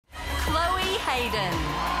Hayden.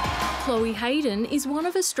 Chloe Hayden is one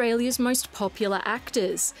of Australia's most popular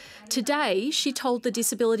actors. Today, she told the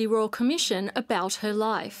Disability Royal Commission about her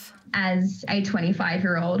life. As a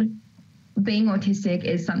 25-year-old, being autistic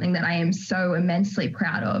is something that I am so immensely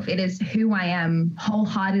proud of. It is who I am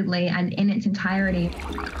wholeheartedly and in its entirety.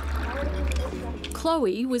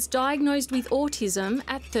 Chloe was diagnosed with autism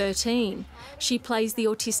at 13. She plays the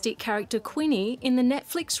autistic character Quinny in the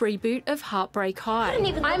Netflix reboot of Heartbreak High.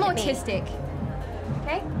 I'm autistic.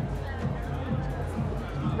 Okay?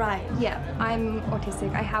 Right. Yeah, I'm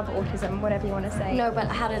autistic. I have autism, whatever you want to say. No, but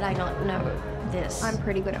how did I not know this? I'm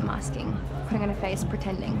pretty good at masking, putting on a face,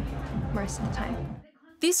 pretending most of the time.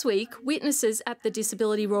 This week, witnesses at the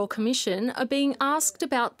Disability Royal Commission are being asked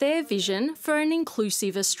about their vision for an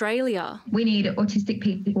inclusive Australia. We need autistic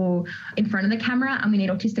people in front of the camera, and we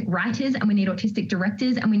need autistic writers, and we need autistic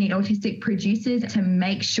directors, and we need autistic producers to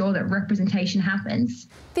make sure that representation happens.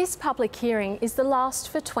 This public hearing is the last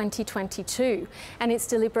for 2022, and it's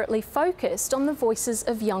deliberately focused on the voices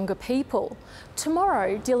of younger people.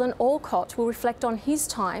 Tomorrow, Dylan Alcott will reflect on his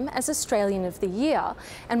time as Australian of the Year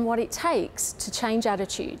and what it takes to change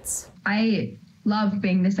attitudes. I love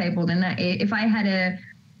being disabled, and if I had a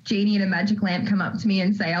genie in a magic lamp come up to me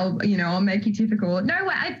and say, I'll make you typical, no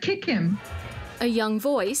way, I'd kick him. A young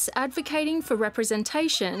voice advocating for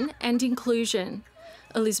representation and inclusion.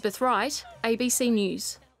 Elizabeth Wright, ABC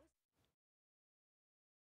News.